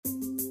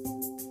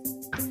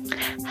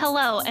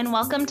Hello, and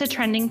welcome to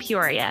Trending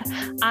Peoria.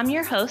 I'm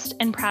your host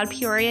and proud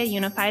Peoria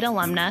Unified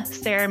alumna,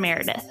 Sarah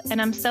Meredith, and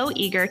I'm so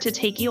eager to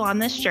take you on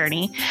this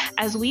journey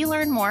as we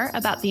learn more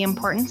about the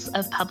importance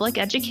of public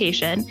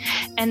education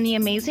and the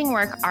amazing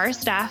work our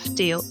staff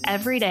do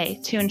every day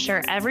to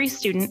ensure every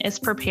student is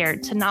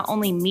prepared to not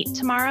only meet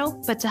tomorrow,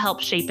 but to help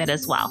shape it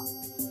as well.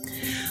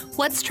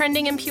 What's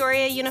trending in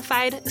Peoria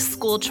Unified?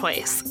 School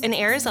choice. In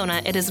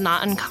Arizona, it is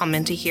not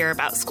uncommon to hear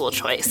about school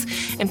choice,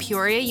 and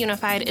Peoria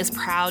Unified is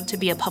proud to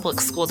be a public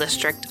school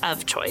district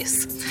of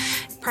choice.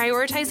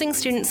 Prioritizing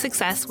student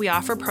success, we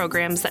offer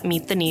programs that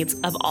meet the needs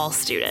of all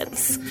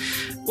students.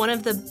 One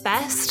of the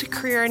best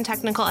career and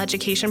technical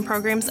education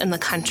programs in the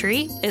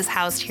country is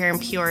housed here in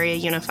Peoria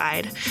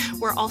Unified.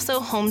 We're also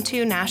home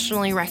to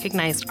nationally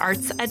recognized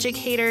arts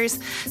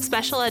educators,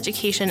 special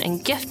education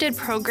and gifted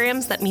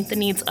programs that meet the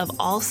needs of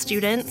all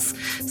students,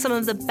 some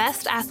of the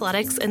best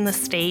athletics in the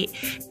state,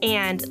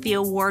 and the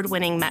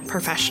award-winning Met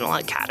Professional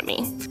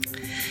Academy.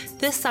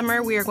 This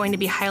summer, we are going to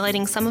be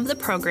highlighting some of the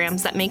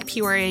programs that make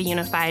Peoria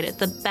Unified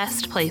the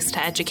best place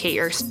to educate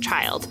your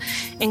child,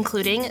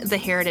 including the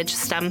Heritage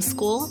STEM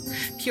School,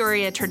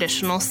 Peoria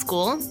Traditional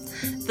School,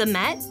 the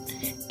Met,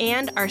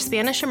 and our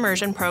Spanish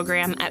Immersion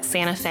program at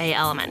Santa Fe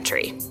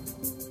Elementary.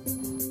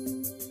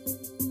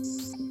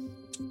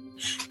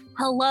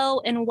 Hello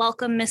and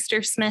welcome,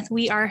 Mr. Smith.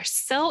 We are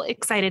so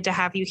excited to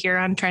have you here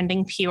on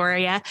Trending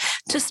Peoria.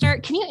 To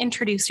start, can you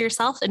introduce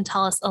yourself and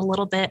tell us a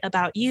little bit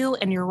about you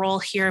and your role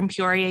here in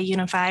Peoria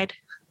Unified?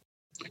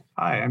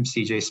 Hi, I'm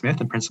CJ Smith,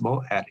 the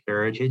principal at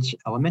Heritage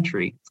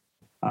Elementary.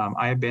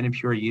 I have been in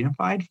Peoria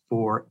Unified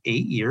for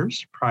 8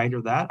 years. Prior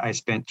to that, I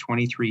spent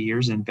 23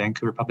 years in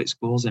Vancouver Public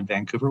Schools in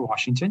Vancouver,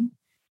 Washington.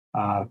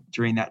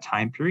 During that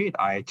time period,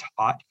 I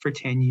taught for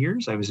 10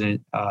 years. I was a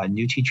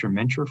new teacher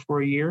mentor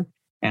for a year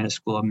and a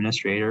school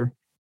administrator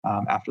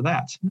after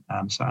that.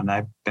 And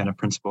I've been a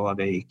principal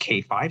of a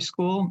K-5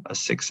 school, a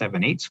 6,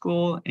 7, 8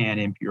 school, and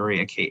in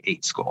Peoria, a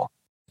K-8 school.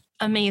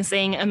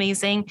 Amazing,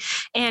 amazing.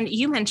 And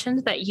you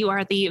mentioned that you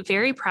are the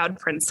very proud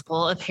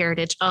principal of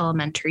Heritage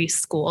Elementary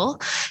School.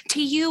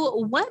 To you,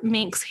 what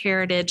makes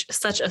Heritage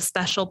such a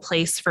special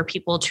place for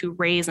people to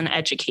raise and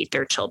educate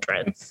their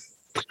children?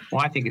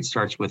 Well, I think it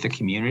starts with the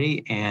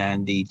community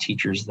and the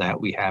teachers that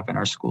we have in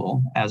our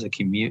school. As a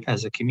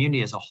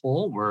community as a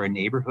whole, we're a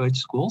neighborhood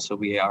school, so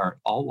we are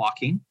all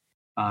walking.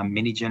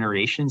 Many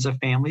generations of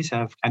families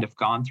have kind of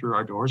gone through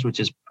our doors, which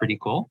is pretty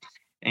cool.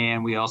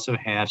 And we also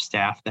have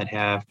staff that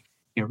have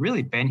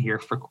really been here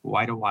for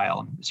quite a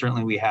while.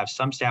 Certainly, we have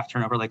some staff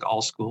turnover like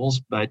all schools,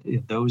 but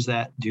those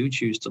that do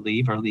choose to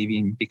leave are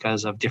leaving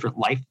because of different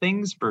life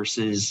things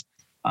versus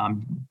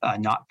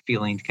not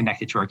feeling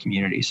connected to our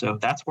community. So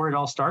that's where it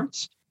all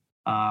starts.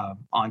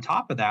 On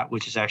top of that,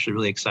 which is actually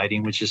really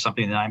exciting, which is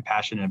something that I'm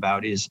passionate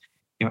about, is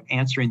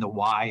answering the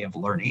why of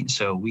learning.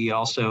 So we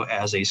also,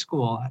 as a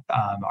school,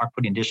 are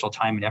putting additional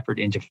time and effort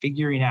into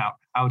figuring out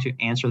how to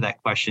answer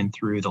that question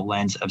through the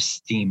lens of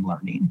STEAM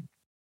learning.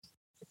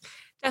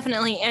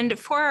 Definitely. And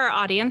for our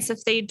audience,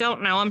 if they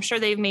don't know, I'm sure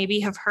they maybe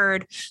have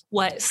heard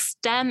what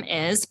STEM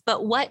is,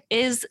 but what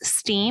is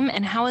STEAM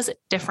and how is it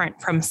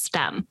different from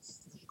STEM?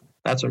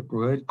 That's a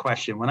good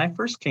question. When I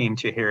first came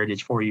to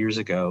Heritage 4 years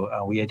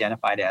ago, we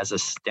identified it as a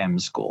STEM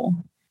school.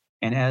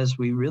 And as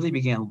we really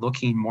began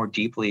looking more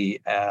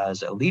deeply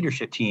as a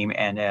leadership team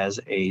and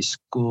as a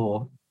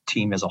school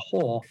team as a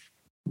whole,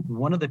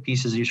 one of the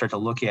pieces you start to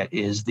look at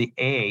is the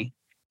A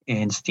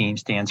in STEAM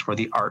stands for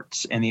the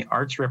arts. And the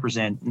arts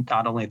represent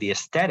not only the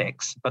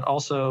aesthetics, but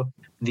also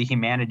the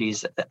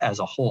humanities as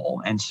a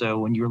whole. And so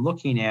when you're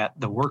looking at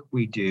the work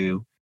we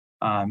do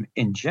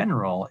in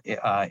general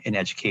in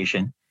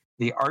education,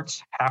 the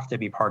arts have to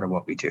be part of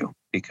what we do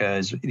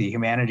because the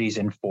humanities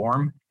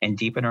inform and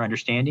deepen our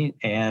understanding,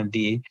 and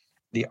the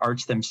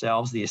arts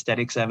themselves, the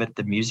aesthetics of it,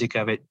 the music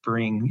of it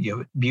bring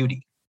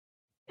beauty.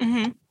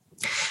 Mm-hmm.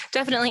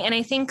 Definitely. And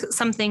I think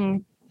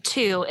something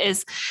too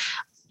is,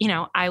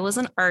 I was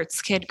an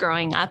arts kid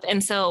growing up.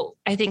 And so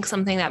I think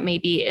something that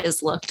maybe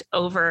is looked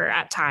over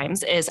at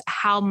times is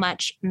how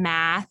much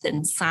math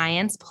and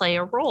science play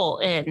a role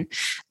in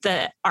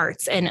the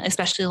arts, and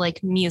especially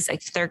like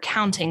music. They're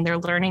counting, they're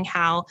learning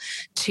how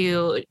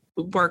to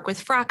work with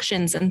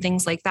fractions and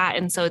things like that.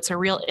 And so it's a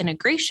real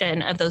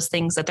integration of those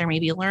things that they're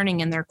maybe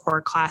learning in their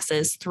core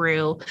classes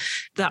through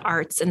the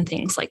arts and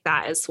things like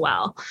that as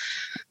well.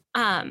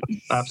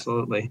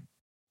 Absolutely.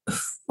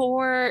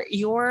 For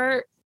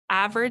your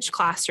average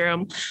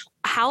classroom,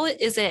 how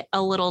is it a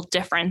little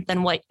different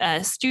than what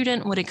a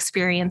student would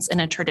experience in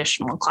a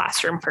traditional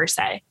classroom per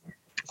se?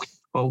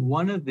 Well,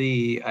 one of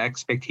the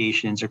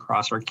expectations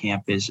across our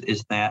campus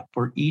is that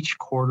for each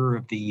quarter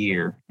of the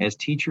year, as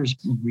teachers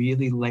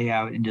really lay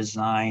out and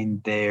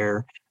design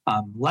their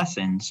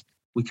lessons,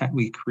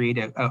 we create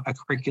a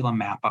curriculum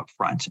map up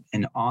front.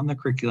 And on the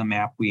curriculum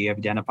map, we have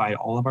identified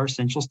all of our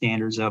essential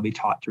standards that will be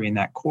taught during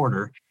that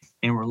quarter.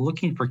 And we're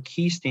looking for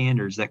key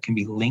standards that can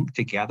be linked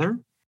together,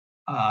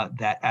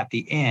 that at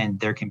the end,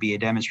 there can be a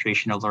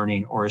demonstration of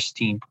learning or a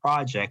STEAM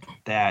project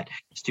that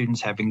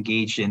students have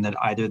engaged in, that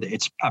either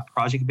it's a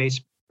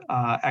project-based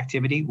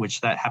activity,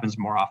 which that happens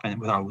more often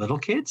with our little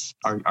kids,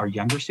 our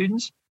younger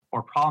students,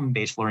 or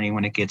problem-based learning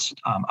when it gets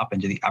up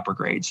into the upper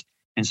grades.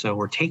 And so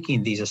we're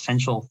taking these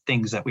essential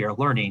things that we are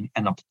learning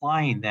and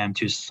applying them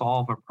to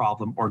solve a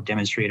problem or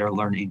demonstrate our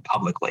learning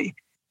publicly.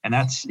 And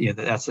that's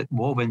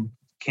woven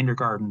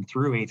kindergarten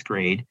through 8th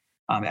grade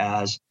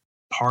as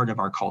part of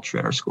our culture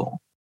at our school.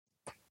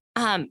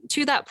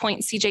 To that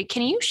point, CJ,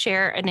 can you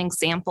share an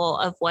example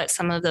of what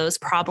some of those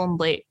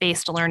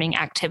problem-based learning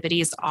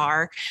activities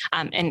are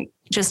and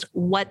just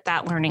what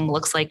that learning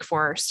looks like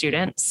for our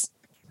students?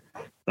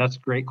 That's a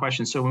great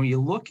question. So when you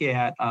look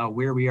at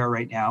where we are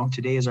right now,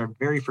 today is our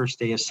very first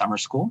day of summer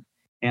school,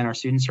 and our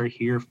students are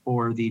here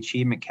for the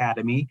Achievement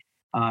Academy.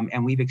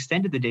 And we've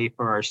extended the day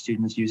for our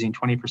students using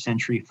 21st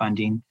Century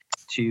funding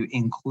to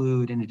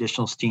include an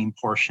additional STEAM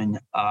portion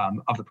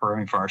of the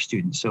programming for our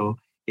students. So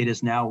it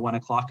is now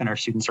 1:00 and our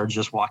students are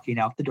just walking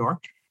out the door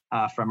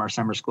from our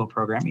summer school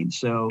programming.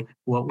 So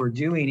what we're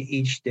doing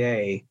each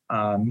day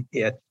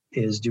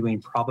is doing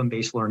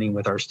problem-based learning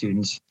with our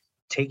students,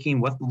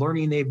 taking what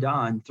learning they've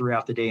done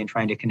throughout the day and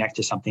trying to connect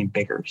to something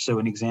bigger. So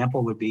an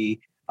example would be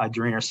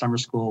during our summer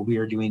school, we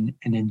are doing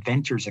an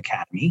Inventors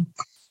Academy.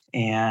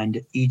 And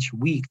each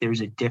week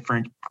there's a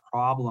different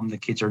problem the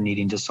kids are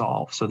needing to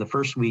solve. So the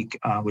first week,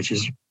 which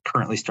is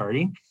currently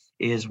starting,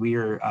 is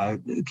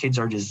kids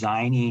are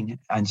designing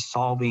and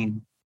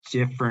solving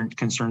different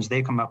concerns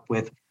they come up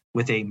with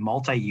a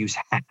multi-use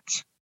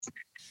hat.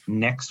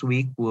 Next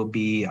week will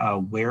be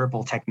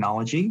wearable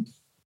technology.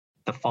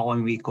 The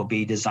following week will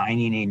be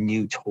designing a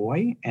new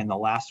toy. And the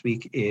last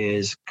week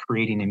is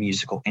creating a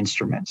musical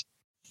instrument.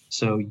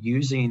 So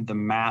using the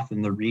math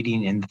and the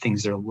reading and the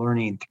things they're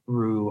learning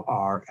through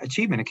our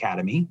Achievement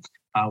Academy,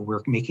 we're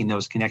making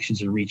those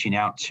connections and reaching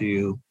out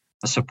to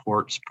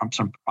support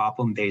some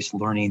problem-based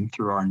learning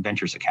through our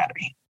Inventors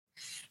Academy.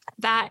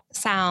 That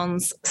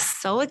sounds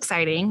so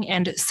exciting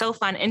and so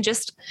fun. And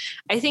just,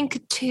 I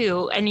think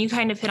too, and you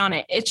kind of hit on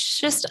it, it's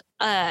just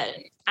an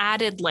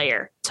added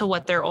layer to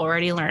what they're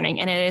already learning.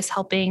 And it is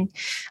helping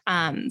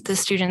the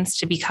students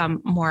to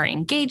become more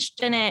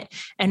engaged in it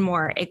and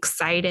more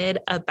excited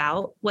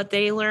about what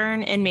they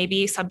learn in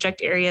maybe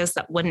subject areas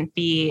that wouldn't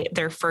be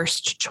their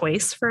first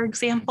choice, for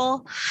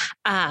example.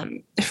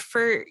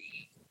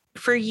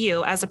 For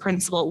you as a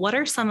principal, what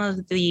are some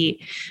of the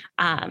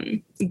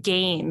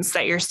gains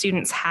that your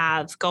students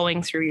have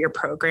going through your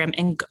program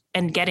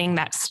and getting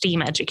that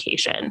STEAM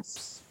education?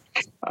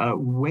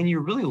 When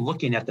you're really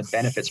looking at the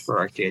benefits for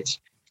our kids,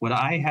 what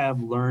I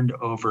have learned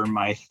over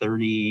my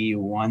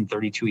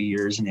 32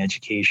 years in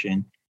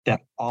education,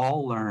 that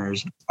all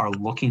learners are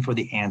looking for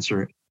the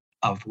answer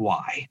of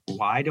why.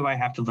 Why do I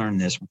have to learn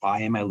this?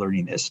 Why am I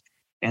learning this?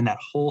 And the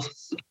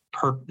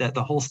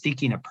whole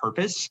seeking a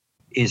purpose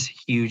is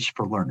huge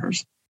for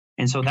learners.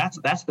 And so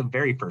that's the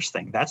very first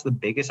thing. That's the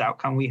biggest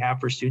outcome we have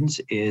for students,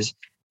 is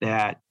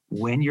that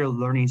when you're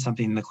learning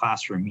something in the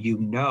classroom, you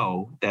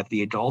know that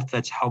the adult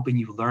that's helping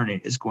you learn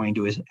it is going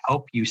to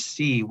help you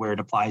see where it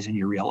applies in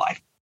your real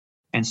life.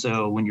 And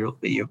so when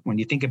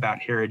you think about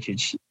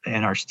Heritage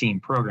and our STEAM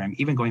program,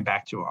 even going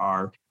back to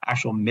our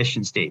actual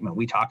mission statement,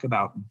 we talk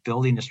about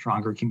building a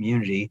stronger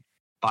community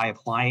by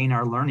applying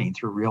our learning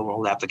through real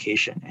world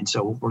application. And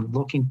so what we're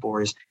looking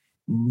for is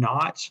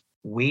not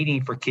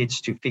waiting for kids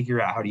to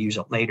figure out how to use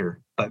it later,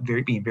 but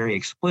being very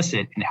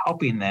explicit in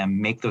helping them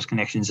make those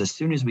connections as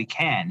soon as we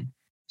can,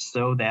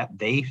 so that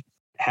they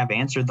have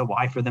answered the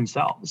why for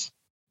themselves.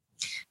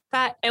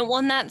 That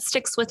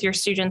sticks with your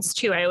students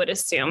too, I would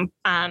assume.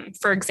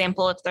 For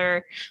example, if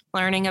they're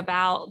learning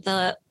about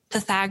the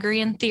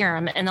Pythagorean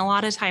theorem, and a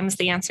lot of times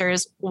the answer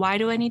is, why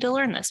do I need to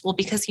learn this? Well,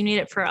 because you need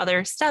it for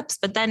other steps.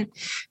 But then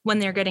when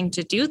they're getting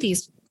to do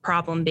these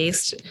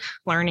problem-based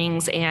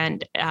learnings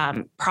and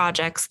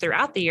projects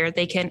throughout the year,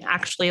 they can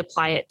actually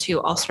apply it to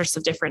all sorts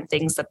of different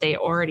things that they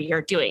already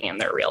are doing in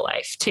their real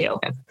life too.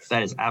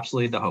 That is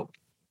absolutely the hope.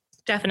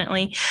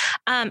 Definitely.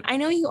 I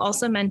know you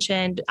also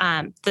mentioned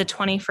the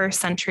 21st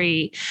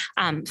Century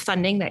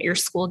funding that your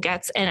school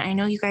gets, and I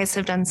know you guys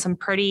have done some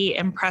pretty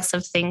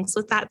impressive things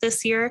with that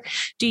this year.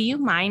 Do you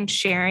mind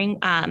sharing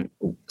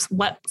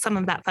what some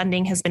of that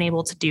funding has been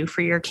able to do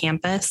for your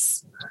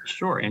campus?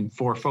 Sure. And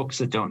for folks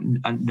that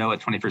don't know what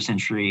 21st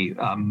Century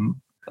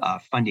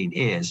funding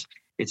is,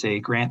 it's a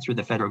grant through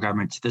the federal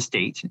government to the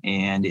state,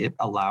 and it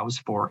allows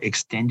for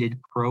extended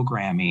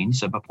programming,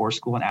 so before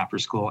school and after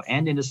school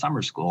and into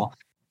summer school,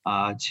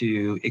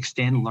 to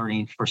extend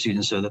learning for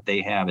students so that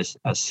they have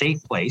a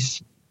safe place.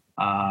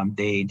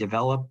 They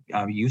develop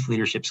youth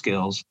leadership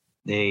skills.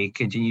 They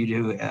continue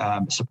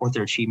to support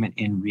their achievement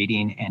in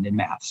reading and in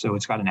math. So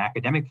it's got an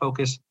academic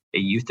focus, a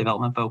youth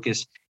development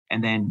focus,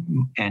 and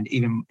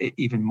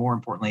even more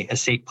importantly, a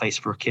safe place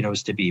for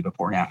kiddos to be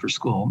before and after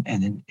school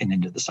and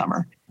into the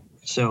summer.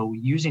 So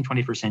using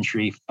 21st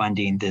Century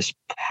funding this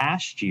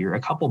past year,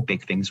 a couple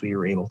big things we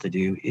were able to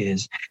do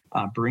is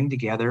bring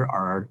together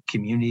our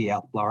community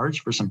at large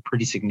for some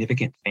pretty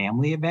significant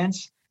family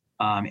events.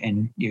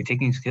 And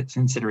taking into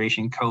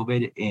consideration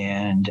COVID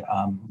and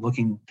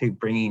looking to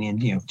bringing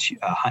in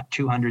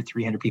 200,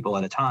 300 people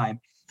at a time,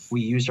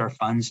 we used our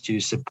funds to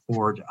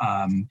support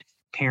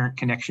parent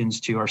connections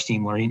to our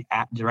STEAM learning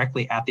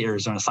directly at the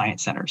Arizona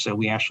Science Center. So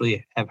we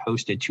actually have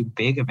hosted 2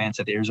 big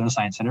events at the Arizona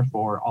Science Center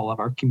for all of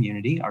our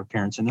community, our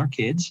parents and their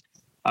kids,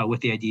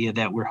 with the idea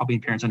that we're helping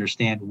parents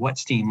understand what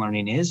STEAM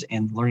learning is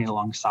and learning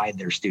alongside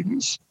their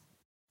students.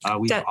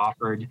 We've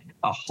offered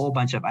a whole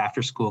bunch of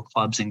after-school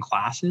clubs and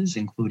classes,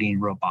 including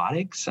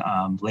robotics,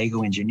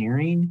 Lego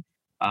engineering,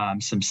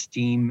 some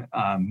STEAM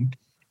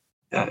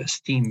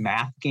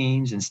math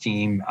games and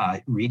STEAM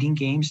reading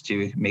games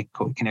to make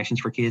connections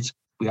for kids.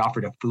 We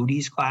offered a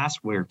foodies class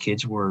where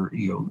kids were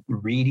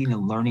reading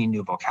and learning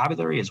new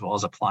vocabulary as well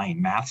as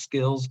applying math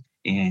skills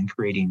and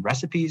creating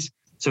recipes.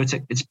 So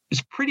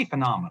it's pretty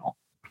phenomenal.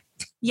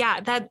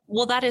 Yeah,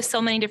 that is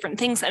so many different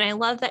things. And I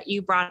love that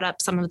you brought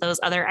up some of those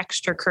other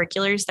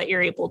extracurriculars that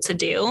you're able to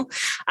do.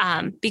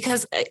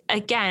 Because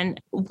again,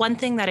 one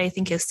thing that I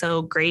think is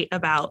so great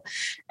about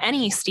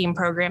any STEAM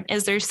program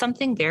is there's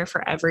something there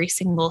for every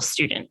single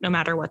student, no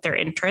matter what their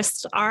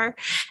interests are.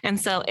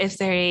 And so if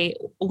they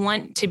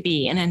want to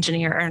be an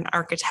engineer or an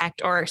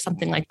architect or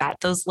something like that,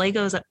 those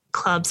Legos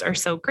clubs are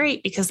so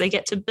great because they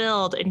get to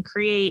build and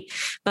create.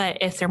 But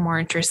if they're more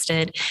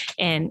interested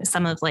in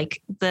some of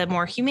like the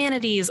more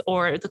humanities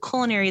or the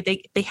culinary,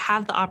 they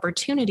have the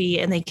opportunity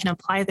and they can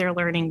apply their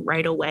learning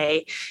right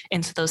away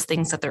into those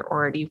things that they're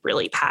already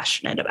really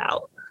passionate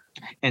about.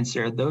 And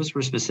Sarah, those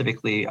were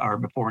specifically our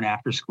before and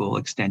after school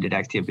extended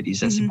activities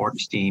that support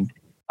STEAM.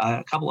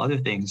 A couple other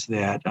things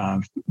that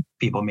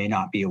people may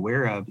not be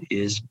aware of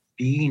is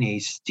being a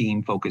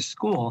STEAM focused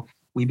school.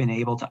 We've been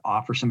able to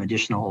offer some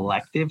additional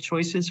elective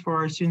choices for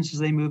our students as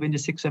they move into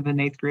 6th, 7th, and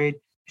 8th grade.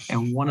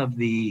 And one of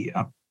the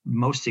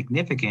most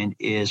significant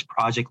is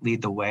Project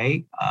Lead the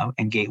Way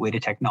and Gateway to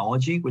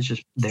Technology, which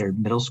is their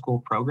middle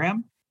school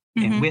program.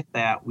 And with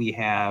that, we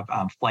have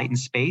flight and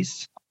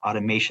space,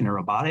 automation and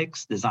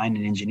robotics, design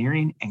and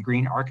engineering, and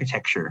green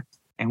architecture.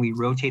 And we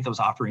rotate those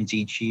offerings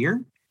each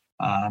year.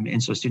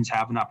 And so students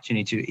have an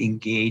opportunity to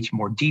engage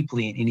more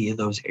deeply in any of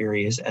those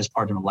areas as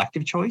part of an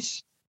elective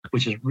choice,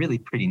 which is really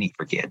pretty neat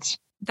for kids.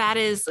 That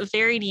is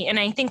very neat. And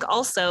I think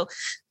also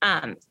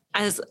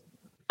as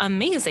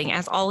amazing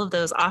as all of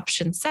those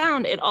options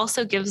sound, it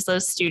also gives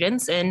those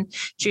students in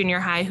junior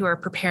high who are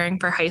preparing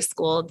for high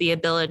school the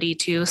ability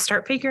to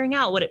start figuring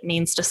out what it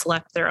means to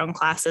select their own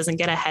classes and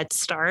get a head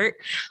start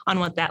on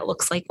what that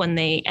looks like when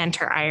they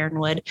enter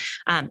Ironwood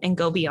and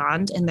go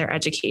beyond in their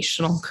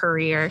educational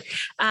career.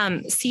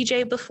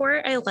 CJ,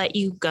 before I let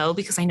you go,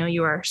 because I know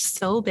you are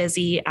so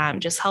busy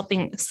just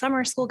helping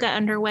summer school get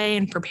underway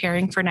and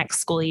preparing for next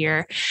school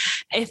year,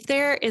 if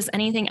there is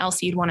anything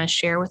else you'd want to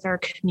share with our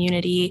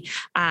community,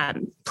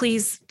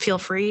 please feel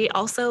free.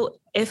 Also,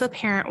 if a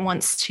parent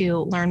wants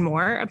to learn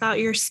more about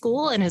your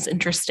school and is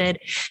interested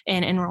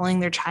in enrolling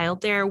their child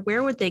there,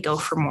 where would they go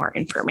for more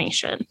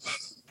information?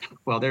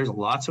 Well, there's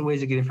lots of ways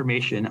to get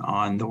information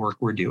on the work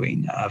we're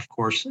doing. Of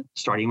course,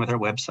 starting with our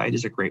website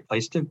is a great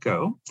place to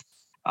go.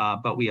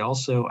 But we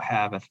also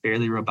have a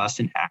fairly robust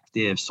and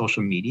active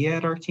social media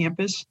at our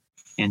campus.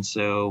 And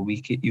so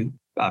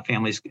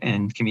families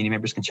and community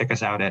members can check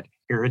us out at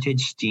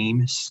Heritage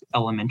STEAM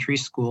Elementary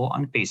School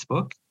on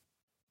Facebook.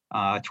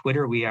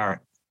 Twitter, we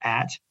are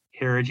at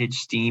Heritage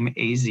STEAM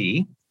AZ.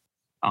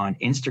 On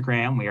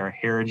Instagram, we are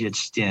Heritage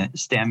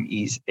STEM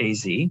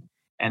AZ.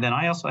 And then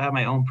I also have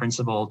my own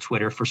principal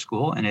Twitter for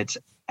school, and it's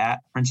at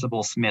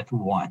Principal Smith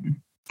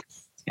 1.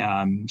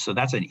 So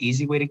that's an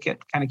easy way to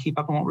kind of keep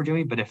up on what we're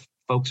doing. But if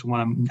folks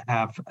want to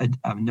have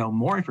know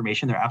more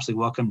information, they're absolutely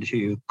welcome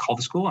to call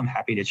the school. I'm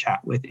happy to chat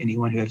with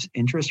anyone who has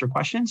interest or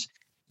questions,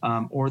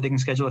 or they can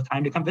schedule a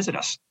time to come visit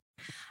us.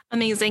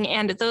 Amazing.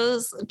 And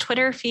those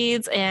Twitter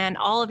feeds and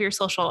all of your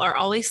social are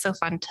always so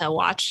fun to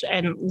watch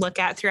and look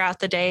at throughout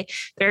the day.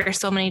 There are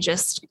so many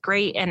just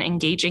great and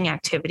engaging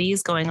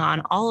activities going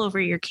on all over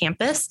your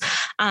campus.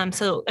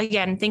 So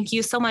again, thank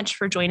you so much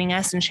for joining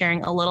us and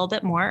sharing a little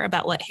bit more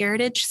about what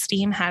Heritage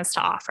STEAM has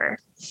to offer.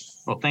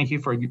 Well, thank you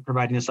for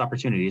providing this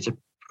opportunity. It's a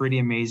pretty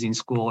amazing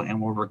school,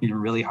 and we're working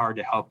really hard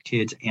to help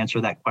kids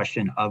answer that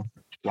question of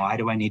why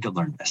do I need to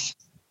learn this?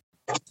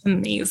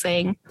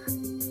 Amazing.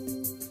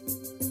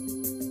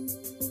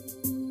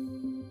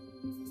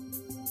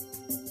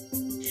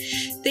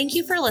 Thank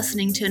you for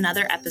listening to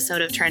another episode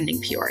of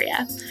Trending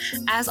Peoria.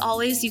 As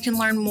always, you can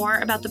learn more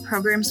about the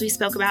programs we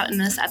spoke about in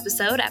this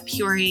episode at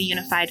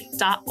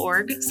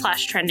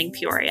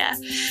peoriaunified.org/trendingpeoria.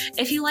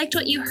 If you liked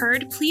what you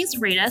heard, please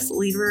rate us,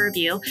 leave a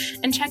review,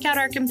 and check out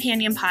our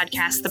companion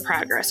podcast, The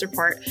Progress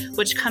Report,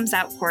 which comes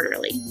out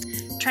quarterly.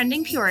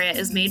 Trending Peoria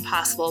is made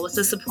possible with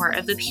the support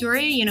of the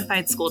Peoria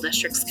Unified School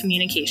District's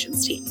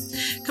communications team,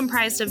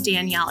 comprised of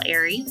Danielle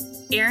Airy,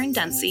 Aaron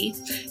Dempsey,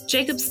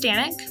 Jacob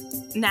Stanek,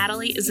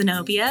 Natalie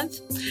Zenobiev,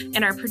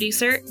 and our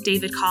producer,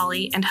 David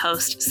Colley, and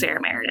host,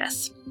 Sarah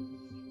Meredith.